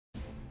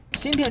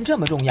芯片这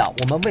么重要，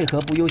我们为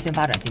何不优先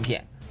发展芯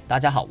片？大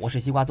家好，我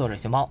是西瓜作者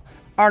熊猫。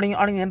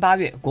2020年8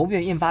月，国务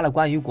院印发了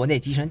关于国内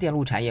集成电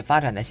路产业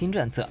发展的新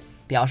政策，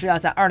表示要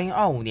在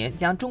2025年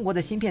将中国的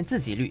芯片自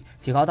给率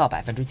提高到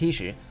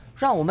70%，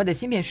让我们的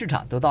芯片市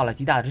场得到了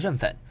极大的振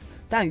奋。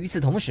但与此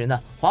同时呢，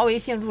华为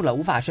陷入了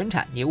无法生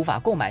产也无法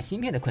购买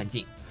芯片的困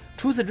境。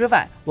除此之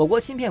外，我国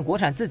芯片国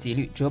产自给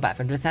率只有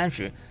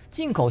30%，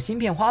进口芯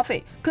片花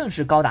费更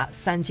是高达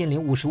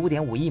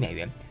3055.5亿美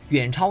元，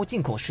远超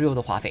进口石油的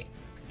花费。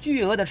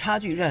巨额的差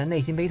距让人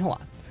内心悲痛啊！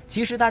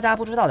其实大家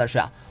不知道的是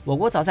啊，我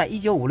国早在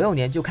1956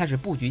年就开始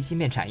布局芯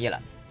片产业了。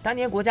当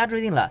年国家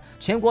制定了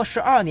全国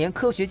12年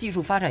科学技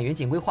术发展远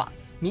景规划，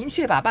明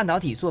确把半导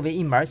体作为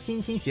一门新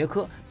兴学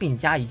科，并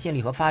加以建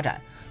立和发展。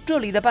这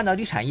里的半导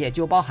体产业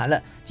就包含了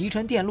集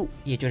成电路，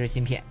也就是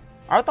芯片。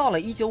而到了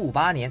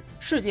1958年，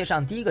世界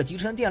上第一个集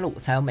成电路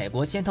才由美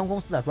国先通公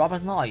司的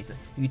Robert Noyce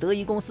与德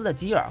仪公司的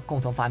吉尔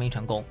共同发明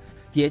成功。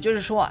也就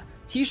是说啊，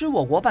其实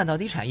我国半导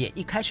体产业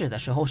一开始的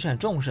时候是很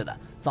重视的，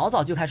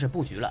早就开始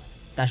布局了。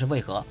但是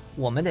为何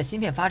我们的芯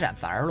片发展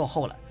反而落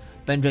后了？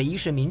本着一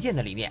市民建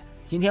的理念，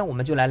今天我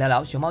们就来聊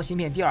聊熊猫芯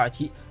片第2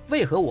期，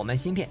为何我们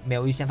芯片没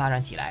有优先发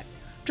展起来？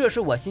这是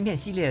我芯片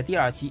系列的第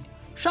2期。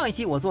上一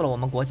期我做了我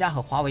们国家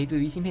和华为对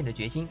于芯片的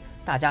决心，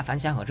大家反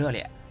响很热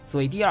烈，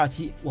所以第2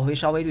期我会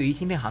稍微对于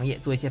芯片行业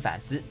做一些反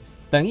思。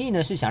本意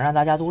呢是想让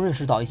大家都认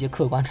识到一些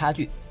客观差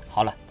距。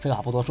好了，废话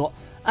不多说，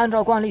按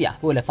照惯例啊，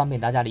为了方便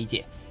大家理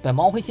解，本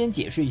猫会先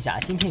解释一下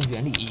芯片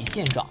原理以及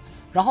现状，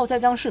然后再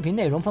将视频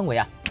内容分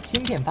为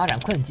芯片发展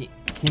困境、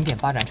芯片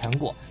发展成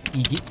果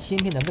以及芯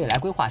片的未来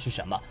规划是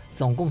什么，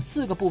总共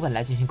4个部分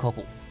来进行科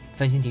普。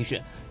温馨提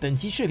示，本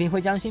期视频会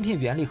将芯片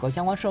原理和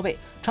相关设备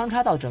穿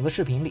插到整个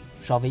视频里，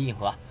稍微硬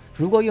核。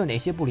如果有哪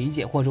些不理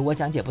解或者我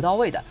讲解不到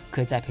位的，可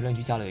以在评论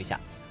区交流一下。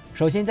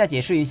首先在解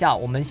释一下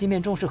我们芯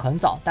片重视很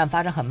早但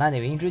发展很慢的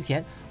原因之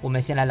前，我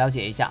们先来了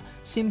解一下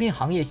芯片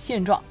行业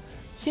现状。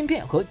芯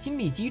片和精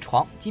密机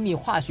床、精密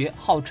化学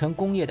号称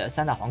工业的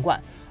3大皇冠，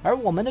而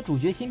我们的主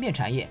角芯片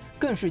产业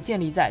更是建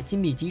立在精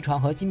密机床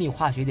和精密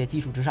化学的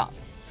基础之上。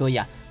所以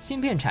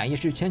芯片产业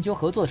是全球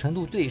合作程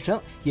度最深，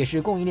也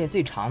是供应链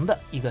最长的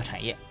一个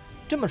产业。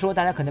这么说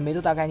大家可能没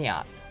多大概念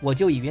我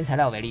就以原材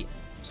料为例，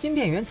芯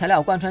片原材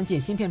料贯穿进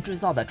芯片制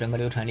造的整个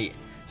流程里。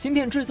芯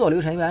片制作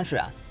流程一般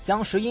是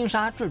将石英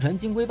砂制成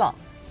晶硅棒，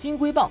晶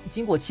硅棒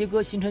经过切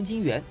割形成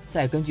晶圆，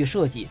再根据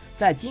设计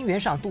在晶圆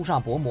上镀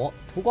上薄膜、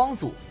涂光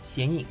阻、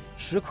显影、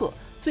蚀刻，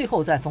最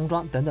后再封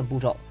装等等步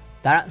骤。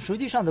当然实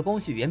际上的工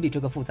序远比这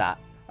个复杂，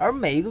而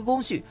每一个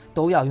工序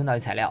都要用到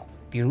材料，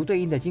比如对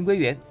应的晶硅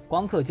源、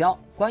光刻胶、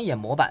光眼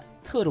模板、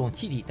特种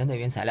气体等等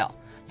原材料。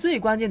最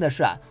关键的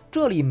是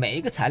这里每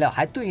一个材料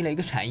还对应了一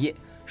个产业，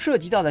涉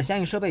及到的相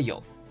应设备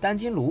有单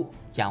晶炉、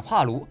氧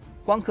化炉、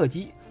光刻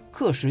机、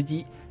刻蚀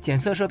机、检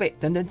测设备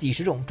等等几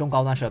十种中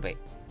高端设备。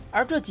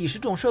而这几十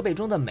种设备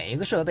中的每一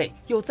个设备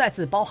又再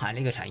次包含了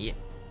一个产业，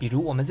比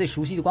如我们最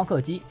熟悉的光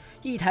刻机，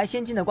一台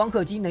先进的光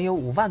刻机能有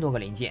5万多个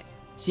零件，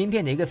芯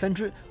片的一个分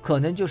支可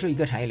能就是一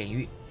个产业领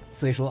域。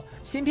所以说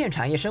芯片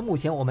产业是目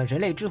前我们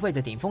人类智慧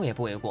的顶峰也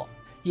不为过。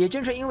也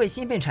正是因为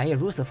芯片产业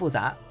如此复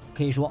杂，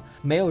可以说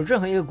没有任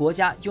何一个国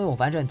家拥有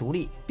完整独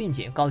立并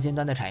且高尖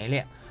端的产业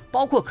链，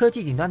包括科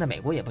技顶端的美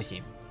国也不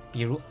行。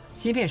比如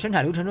芯片生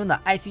产流程中的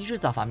IC 制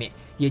造方面，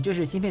也就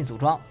是芯片组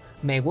装，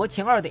美国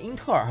前2的英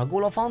特尔和郭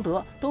罗方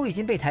德都已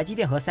经被台积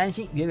电和三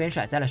星远远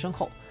甩在了身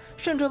后，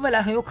甚至未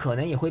来很有可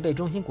能也会被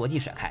中芯国际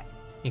甩开。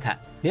你看，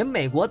连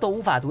美国都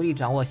无法独立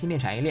掌握芯片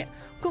产业链，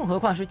更何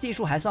况是技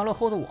术还算落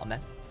后的我们。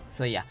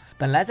所以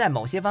本来在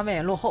某些方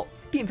面落后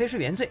并非是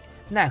原罪，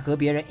奈何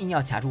别人硬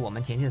要卡住我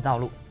们前进的道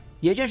路。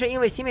也正是因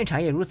为芯片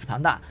产业如此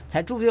庞大，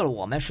才注定了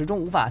我们始终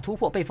无法突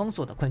破被封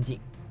锁的困境。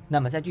那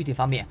么在具体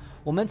方面，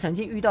我们曾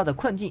经遇到的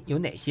困境有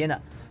哪些呢？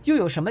又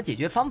有什么解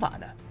决方法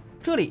呢？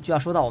这里就要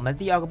说到我们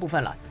第2个部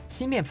分了，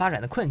芯片发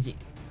展的困境。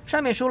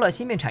上面说了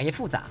芯片产业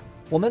复杂，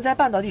我们在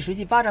半导体实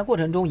际发展过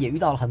程中也遇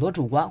到了很多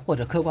主观或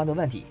者客观的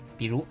问题，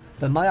比如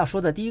本猫要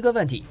说的第1个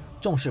问题，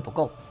重视不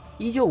够。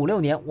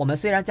1956年，我们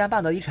虽然将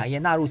半导体产业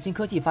纳入新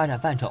科技发展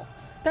范畴，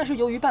但是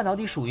由于半导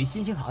体属于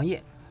新兴行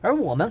业，而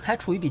我们还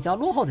处于比较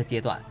落后的阶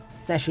段，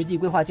在实际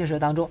规划建设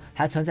当中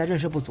还存在认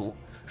识不足，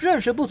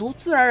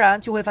自然而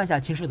然就会犯下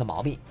轻视的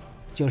毛病。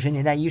90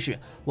年代伊始，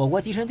我国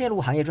集成电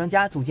路行业专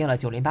家组建了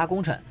908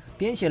工程，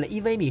编写了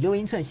1微米6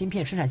英寸芯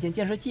片生产线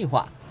建设计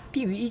划，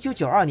并于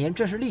1992年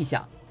正式立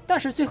项。但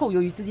是最后由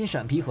于资金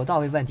审批和到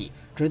位问题，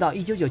直到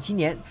1997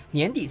年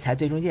年底才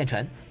最终建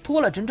成，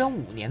拖了整整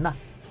5年呢。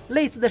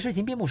类似的事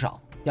情并不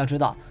少。要知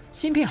道，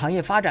芯片行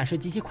业发展是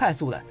极其快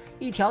速的，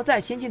一条再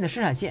先进的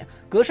生产线，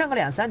隔上个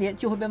2-3年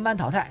就会被慢慢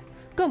淘汰，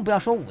更不要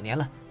说5年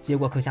了。结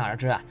果可想而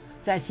知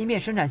在芯片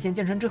生产线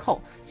建成之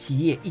后，企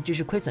业一直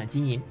是亏损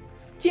经营，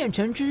建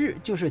成之日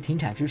就是停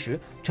产之时，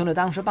成了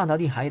当时半导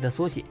体行业的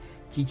缩写，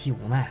极其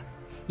无奈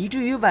以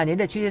至于晚年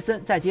的屈杰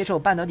森在接受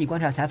半导体观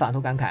察采访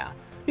都感慨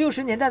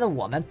60年代的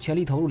我们全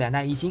力投入2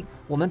弹1星，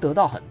我们得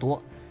到很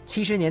多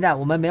；70年代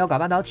我们没有搞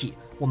半导体，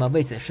我们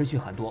为此失去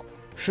很多，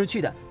失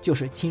去的就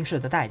是轻视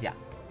的代价。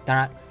当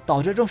然，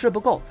导致重视不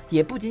够，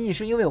也不仅仅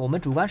是因为我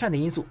们主观上的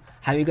因素，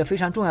还有一个非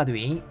常重要的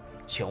原因，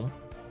穷。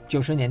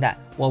90年代，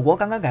我国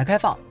刚刚改革开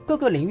放，各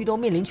个领域都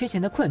面临缺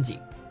钱的困境，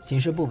形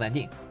势不稳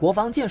定，国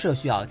防建设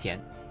需要钱，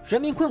人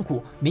民困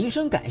苦，民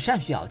生改善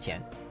需要钱，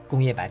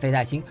工业百废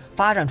待兴，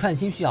发展创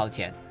新需要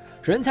钱，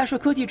人才是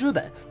科技之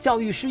本，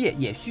教育事业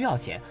也需要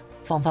钱，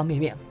方方面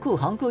面，各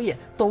行各业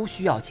都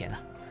需要钱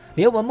啊！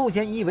连我们目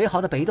前引以为豪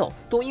的北斗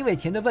都因为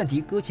钱的问题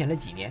搁浅了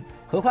几年，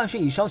何况是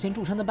以烧钱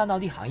著称的半导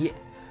体行业？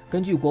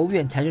根据国务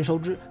院财政收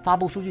支发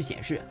布数据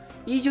显示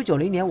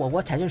，1990年我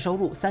国财政收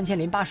入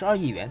3082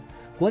亿元，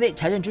国内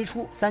财政支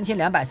出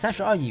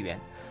3232亿元，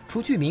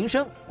除去民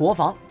生、国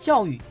防、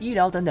教育、医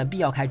疗等等必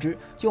要开支，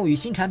用于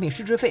新产品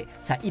试制费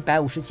才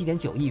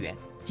157.9亿元。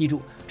记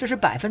住，这是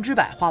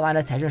100%花完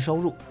了财政收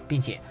入，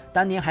并且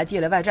当年还借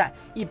了外债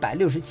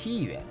167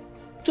亿元。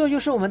这就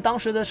是我们当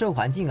时的社会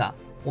环境啊！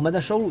我们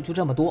的收入就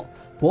这么多，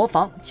国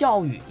防、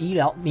教育、医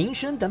疗、民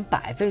生等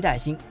百废待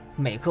兴，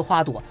每颗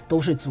花朵都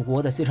是祖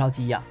国的碎钞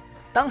机呀！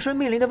当时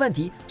面临的问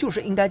题就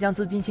是应该将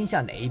资金倾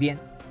向哪一边，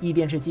一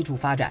边是基础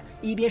发展，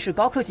一边是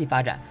高科技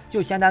发展，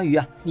就相当于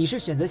你是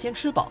选择先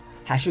吃饱，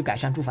还是改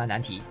善住房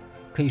难题？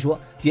可以说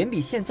远比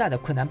现在的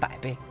困难100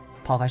倍。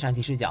抛开上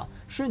帝视角，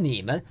是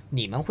你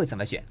们会怎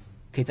么选？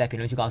可以在评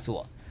论区告诉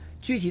我。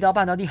具体到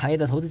半导体行业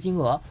的投资金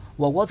额，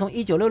我国从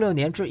1966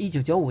年至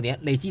1995年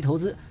累计投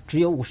资只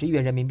有50亿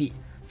元人民币，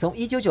从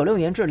1996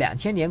年至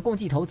2000年共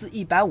计投资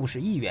150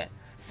亿元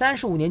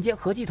，35年间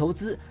合计投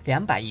资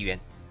200亿元。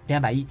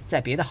200亿在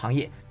别的行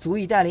业足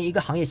以带领一个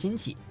行业兴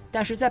起，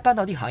但是在半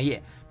导体行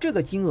业，这个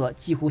金额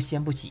几乎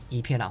掀不起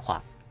一片浪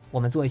花。我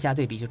们做一下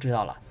对比就知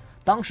道了。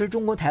当时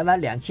中国台湾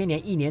2000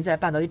年一年在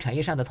半导体产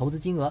业上的投资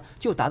金额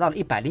就达到了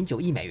109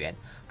亿美元，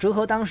折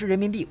合当时人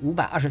民币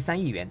523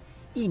亿元，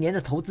一年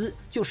的投资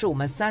就是我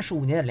们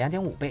35年的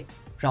2.5倍。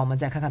让我们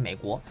再看看美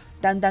国，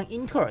单单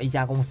英特尔一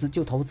家公司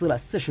就投资了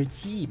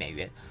47亿美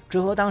元，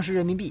折合当时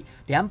人民币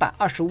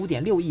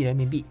225.6亿人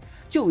民币，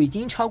就已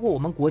经超过我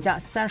们国家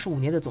35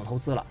年的总投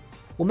资了。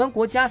我们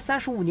国家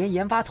35年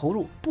研发投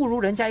入不如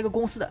人家一个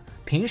公司的，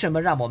凭什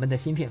么让我们的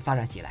芯片发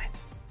展起来？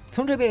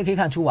从这边也可以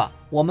看出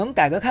我们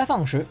改革开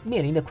放时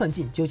面临的困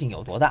境究竟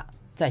有多大。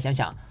再想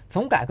想，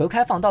从改革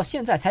开放到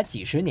现在才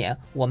几十年，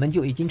我们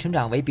就已经成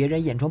长为别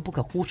人眼中不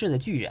可忽视的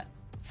巨人。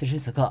此时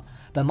此刻，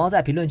本猫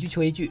在评论区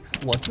求一句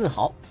我自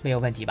豪，没有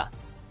问题吧？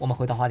我们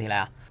回到话题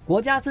来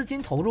国家资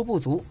金投入不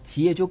足，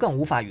企业就更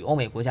无法与欧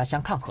美国家相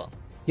抗衡。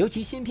尤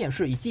其芯片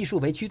是以技术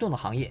为驱动的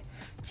行业，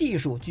技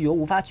术具有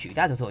无法取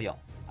代的作用，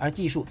而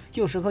技术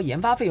又是和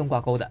研发费用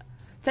挂钩的，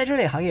在这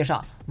类行业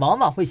上往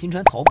往会形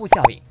成头部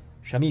效应。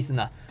什么意思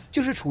呢？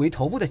就是处于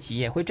头部的企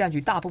业会占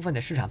据大部分的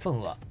市场份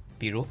额，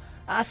比如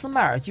阿斯麦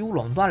尔几乎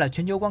垄断了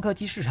全球光刻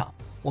机市场，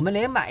我们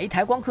连买一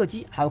台光刻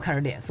机还要看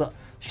人脸色，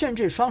甚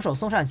至双手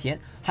送上前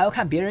还要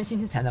看别人信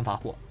心才能发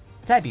货。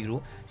再比如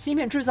芯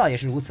片制造也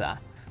是如此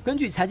根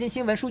据财经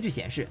新闻数据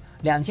显示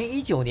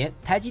，2019年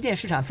台积电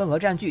市场份额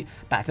占据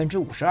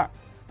52%，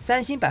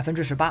三星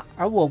18%，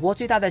而我国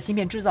最大的芯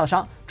片制造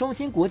商中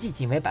芯国际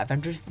仅为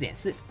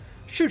4.4%，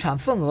市场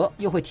份额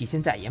又会体现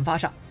在研发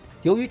上。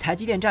由于台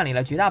积电占领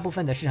了绝大部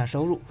分的市场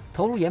收入，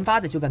投入研发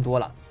的就更多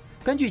了。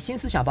根据新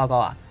思想报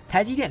告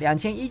台积电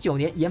2019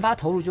年研发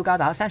投入就高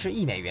达30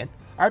亿美元，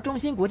而中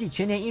芯国际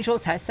全年营收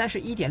才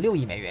31.6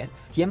亿美元，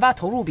研发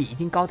投入比已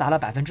经高达了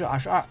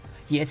22%，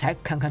也才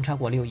堪堪超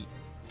过6亿。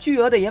巨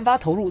额的研发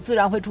投入自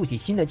然会筑起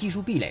新的技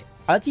术壁垒，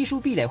而技术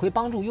壁垒会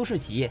帮助优势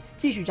企业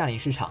继续占领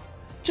市场，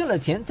挣了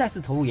钱再次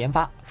投入研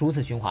发，如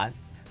此循环，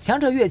强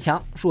者越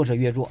强，弱者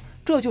越弱，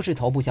这就是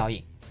头部效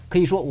应。可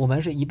以说我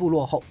们是一步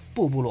落后，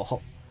步步落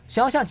后。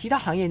想要像其他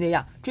行业那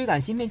样追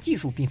赶芯片技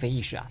术并非易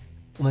事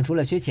我们除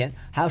了缺钱，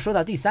还要说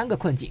到第三个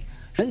困境：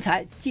人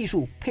才、技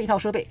术、配套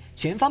设备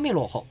全方面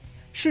落后，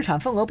市场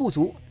份额不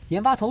足，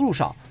研发投入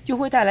少，就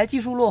会带来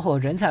技术落后、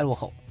人才落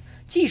后。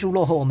技术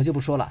落后我们就不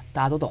说了，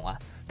大家都懂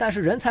但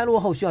是人才落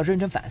后需要认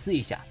真反思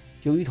一下，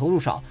由于投入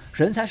少，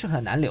人才是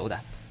很难留的，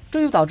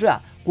这就导致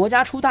国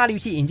家出大力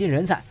气引进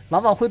人才，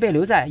往往会被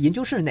留在研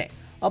究室内，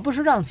而不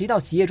是让其到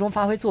企业中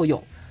发挥作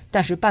用。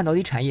但是半导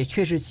体产业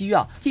却是需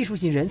要技术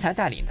型人才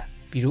带领的，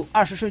比如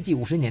20世纪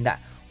50年代，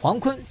黄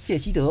坤、谢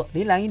希德、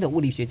林兰英的物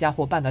理学家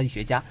或半导体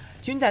学家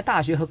均在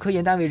大学和科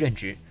研单位任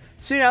职，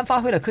虽然发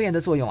挥了科研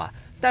的作用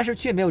但是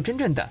却没有真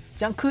正的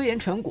将科研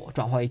成果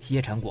转化为企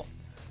业成果。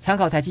参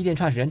考台积电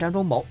创始人张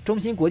忠谋、中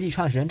芯国际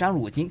创始人张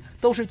汝京，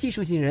都是技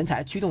术型人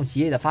才驱动企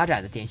业的发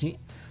展的典型。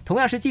同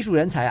样是技术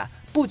人才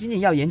不仅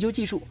仅要研究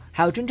技术，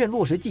还要真正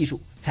落实技术，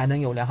才能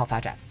有良好发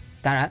展。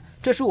当然，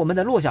这是我们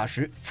的落脚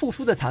时付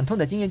出的惨痛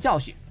的经验教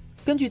训。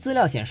根据资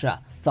料显示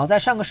早在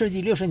上个世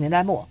纪60年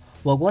代末，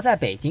我国在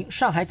北京、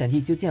上海等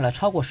地就建了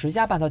超过10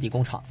家半导体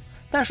工厂。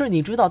但是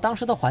你知道当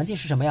时的环境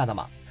是什么样的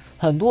吗？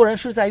很多人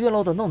是在院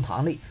落的弄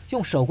堂里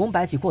用手工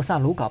摆起扩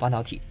散炉搞半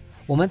导体。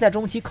我们在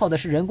中期靠的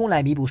是人工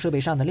来弥补设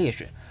备上的劣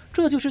势，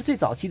这就是最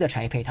早期的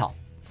产业配套。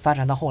发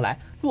展到后来，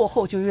落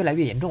后就越来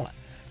越严重了。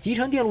集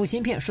成电路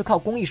芯片是靠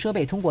工艺设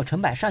备通过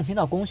成百上千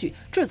道工序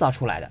制造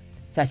出来的。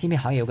在芯片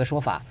行业有个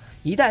说法，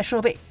一代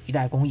设备，一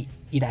代工艺，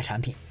一代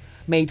产品。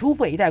每突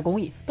破一代工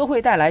艺，都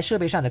会带来设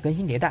备上的更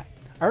新迭代，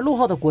而落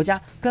后的国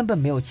家根本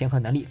没有钱和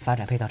能力发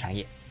展配套产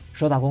业。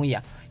说到工艺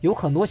啊，有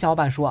很多小伙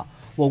伴说啊，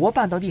我国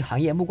半导体行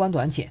业目光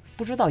短浅，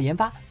不知道研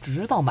发，只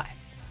知道买。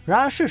然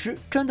而事实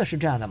真的是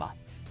这样的吗？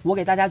我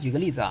给大家举个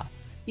例子啊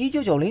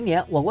，1990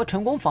年我国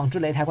成功仿制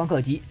了一台光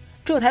刻机，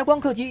这台光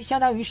刻机相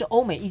当于是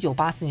欧美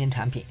1984年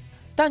产品，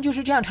但就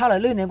是这样差了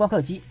6年光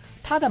刻机，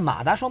它的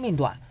马达寿命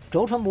短，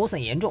轴承磨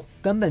损严重，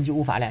根本就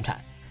无法量产。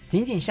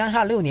仅仅相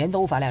差6年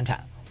都无法量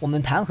产，我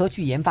们谈何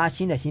去研发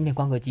新的芯片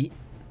光刻机？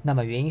那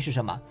么原因是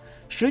什么？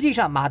实际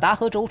上马达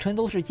和轴承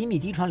都是精密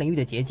机床领域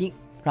的结晶。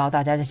然后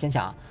大家再想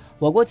想，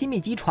我国精密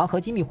机床和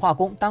精密化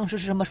工当时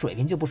是什么水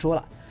平就不说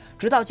了，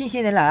直到近些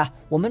年来啊，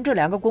我们这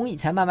2个工艺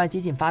才慢慢接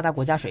近发达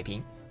国家水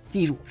平。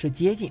记住，是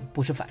接近，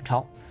不是反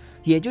超。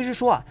也就是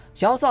说啊，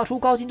想要造出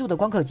高精度的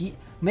光刻机，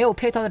没有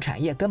配套的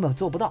产业根本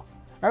做不到，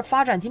而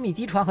发展精密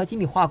机床和精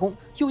密化工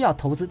又要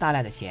投资大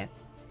量的钱。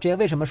这也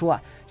为什么说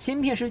啊，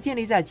芯片是建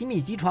立在精密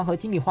机床和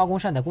精密化工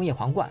上的工业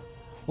皇冠。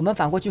我们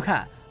反过去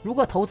看，如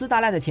果投资大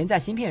量的钱在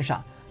芯片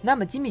上，那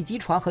么精密机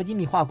床和精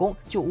密化工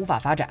就无法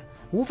发展，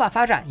无法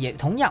发展也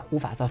同样无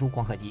法造出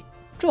光刻机。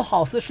这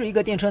好似是一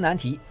个电车难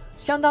题，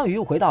相当于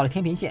回到了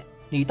天平线，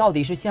你到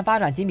底是先发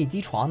展精密机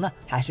床呢，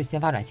还是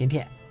先发展芯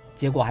片？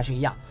结果还是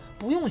一样，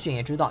不用选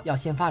也知道要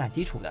先发展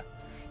基础的。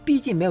毕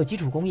竟没有基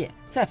础工业，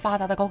再发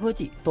达的高科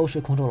技都是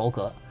空中楼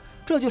阁。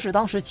这就是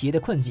当时企业的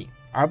困境，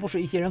而不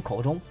是一些人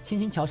口中轻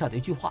轻巧巧的一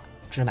句话，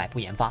只买不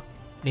研发。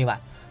另外，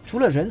除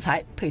了人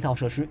才、配套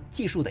设施、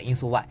技术等因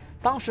素外，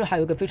当时还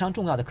有一个非常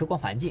重要的客观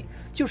环境，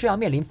就是要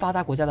面临发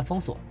达国家的封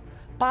锁。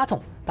8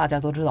桶大家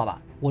都知道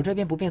吧？我这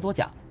边不便多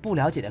讲，不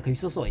了解的可以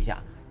搜索一下。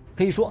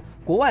可以说，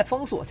国外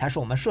封锁才是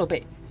我们设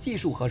备、技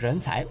术和人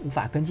才无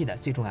法跟进的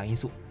最重要因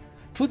素。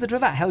除此之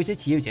外，还有一些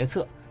企业决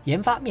策、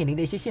研发面临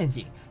的一些陷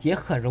阱，也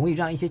很容易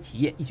让一些企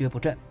业一蹶不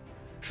振。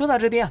说到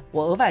这边，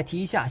我额外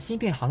提一下芯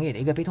片行业的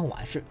一个悲痛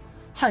往事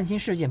——汉芯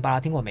事件，不知道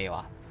听过没有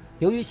啊？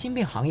由于芯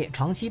片行业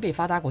长期被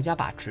发达国家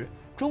把持，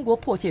中国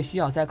迫切需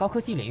要在高科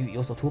技领域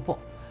有所突破。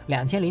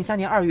2003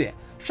年2月，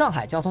上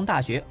海交通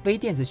大学微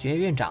电子学院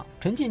院长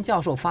陈建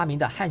教授发明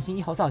的汉芯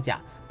1号造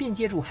假，并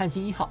借助汉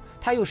芯1号，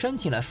他又申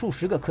请了数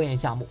十个科研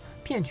项目，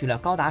骗取了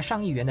高达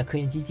上亿元的科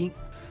研基金。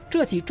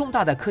这起重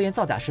大的科研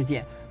造假事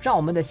件，让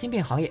我们的芯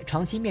片行业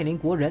长期面临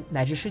国人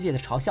乃至世界的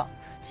嘲笑，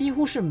几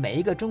乎是每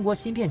一个中国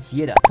芯片企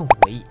业的痛苦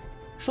回忆。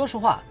说实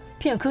话，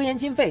骗科研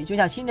经费就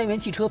像新能源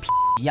汽车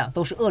一样，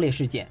都是恶劣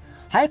事件，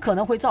还可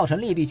能会造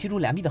成劣币驱逐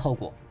良币的后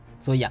果。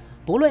所以啊，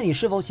不论你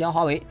是否喜欢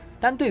华为，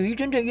但对于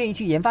真正愿意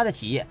去研发的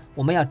企业，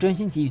我们要真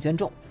心给予尊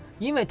重，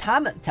因为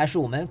他们才是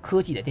我们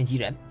科技的奠基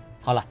人。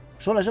好了，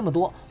说了这么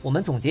多，我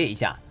们总结一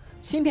下。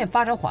芯片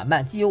发展缓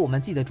慢，既有我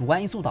们自己的主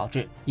观因素导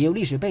致，也有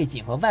历史背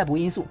景和外部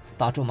因素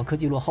导致我们科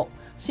技落后。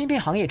芯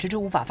片行业迟迟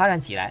无法发展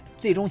起来，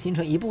最终形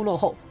成一步落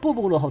后、步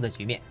步落后的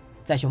局面。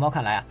在熊猫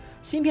看来啊，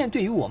芯片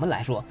对于我们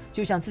来说，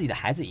就像自己的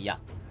孩子一样。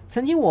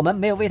曾经我们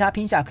没有为它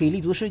拼下可以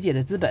立足世界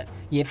的资本，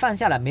也犯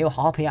下了没有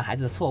好好培养孩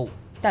子的错误。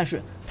但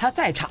是它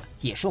再差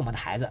也是我们的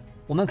孩子，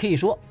我们可以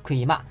说可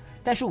以骂，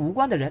但是无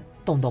关的人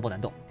动都不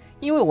能动，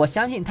因为我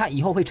相信它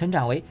以后会成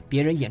长为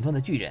别人眼中的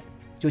巨人。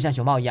就像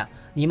熊猫一样，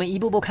你们一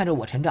步步看着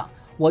我成长，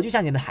我就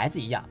像你们的孩子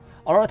一样，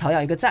偶尔讨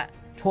要一个赞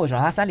或者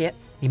转发3连，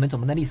你们总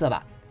不能吝啬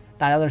吧？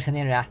大家都是成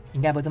年人啊，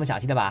应该不会这么小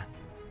气的吧？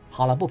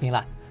好了，不评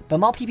了，本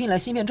猫批评了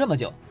芯片这么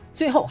久，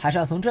最后还是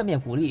要从正面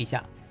鼓励一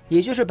下，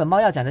也就是本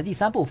猫要讲的第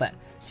3部分，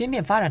芯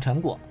片发展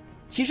成果。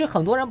其实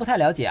很多人不太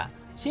了解啊，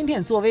芯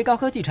片作为高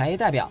科技产业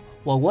代表，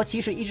我国其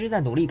实一直在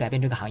努力改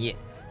变这个行业，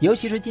尤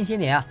其是近些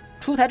年啊，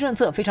出台政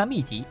策非常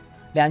密集。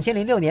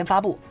2006年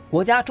发布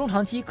国家中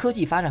长期科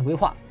技发展规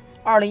划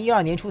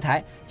，2012年出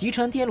台集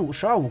成电路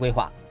“12五”规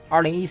划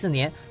，2014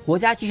年国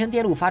家集成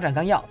电路发展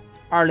纲要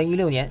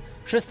，2016年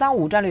“十三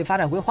五”战略发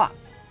展规划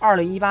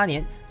，2018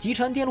年集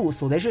成电路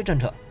所得税政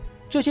策。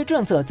这些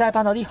政策在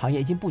半导体行业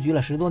已经布局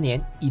了10多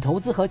年，已投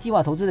资和计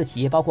划投资的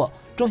企业包括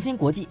中芯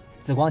国际、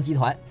紫光集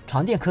团、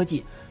长电科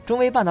技、中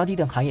微半导体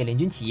等行业领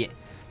军企业，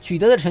取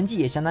得的成绩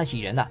也相当喜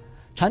人的。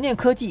长电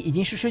科技已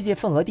经是世界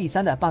份额第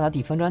3的半导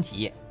体封装企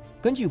业。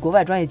根据国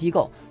外专业机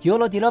构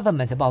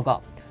Eurodevelopment 报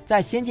告，在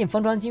先进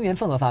封装晶圆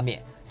份额方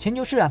面，全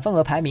球市场份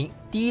额排名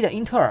第一的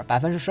英特尔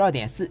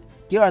 12.4%，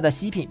 第2的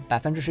锡品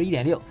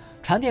 11.6%，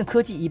 长电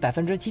科技以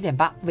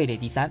 7.8% 位列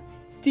第3。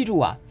记住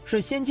啊，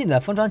是先进的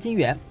封装晶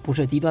圆，不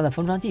是低端的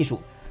封装技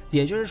术。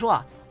也就是说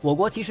啊，我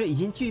国其实已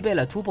经具备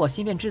了突破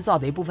芯片制造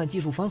的一部分技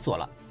术封锁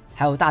了。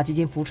还有大基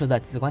金扶持的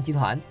紫光集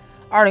团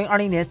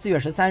，2020年4月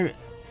13日，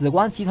紫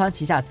光集团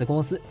旗下子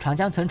公司长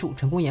江存储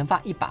成功研发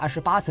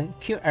128层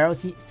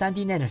QLC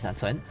 3D NAND 闪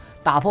存，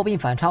打破并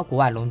反超国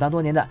外垄断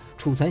多年的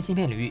储存芯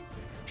片领域。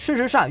事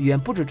实上，远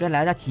不止这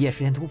2家企业实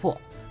现突破。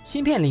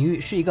芯片领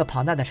域是一个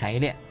庞大的产业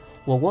链，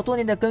我国多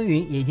年的耕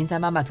耘也已经在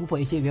慢慢突破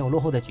一些原有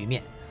落后的局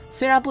面。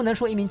虽然不能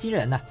说一鸣惊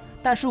人呢，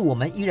但是我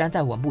们依然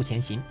在稳步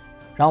前行。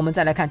然后我们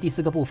再来看第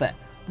4个部分，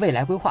未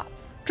来规划。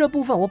这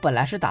部分我本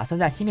来是打算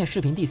在芯片视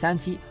频第3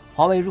期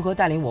华为如何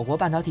带领我国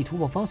半导体突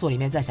破封锁里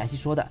面再详细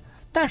说的，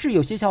但是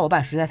有些小伙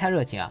伴实在太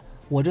热情啊，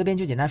我这边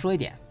就简单说一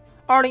点。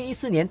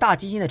2014年大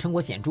基金的成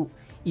果显著，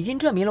已经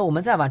证明了我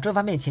们在往这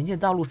方面前进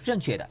的道路是正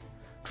确的。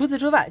除此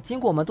之外，经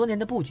过我们多年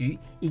的布局，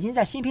已经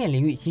在芯片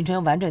领域形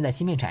成完整的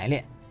芯片产业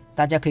链。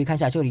大家可以看一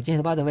下这里箭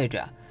头包的位置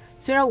啊。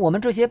虽然我们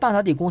这些半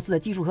导体公司的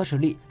技术和实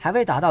力还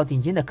未达到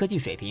顶尖的科技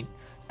水平，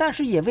但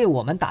是也为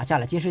我们打下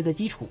了坚实的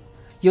基础。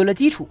有了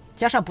基础，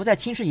加上不再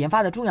轻视研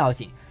发的重要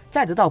性，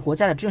再得到国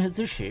家的政策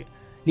支持，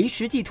离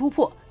实际突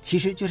破其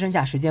实就剩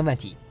下时间问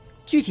题。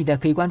具体的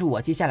可以关注我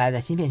接下来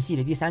的芯片系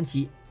列第3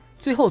期。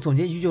最后总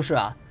结一句就是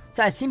啊，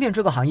在芯片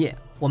这个行业，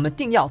我们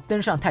定要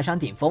登上泰山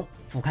顶峰，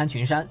俯瞰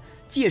群山，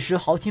届时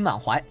豪情满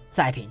怀，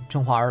再品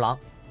中华儿郎。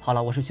好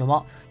了，我是熊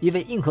猫，一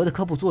位硬核的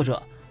科普作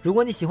者。如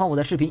果你喜欢我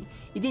的视频，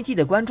一定记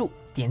得关注、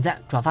点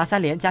赞、转发3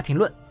连加评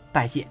论，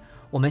拜谢。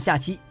我们下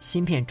期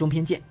芯片中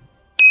篇见。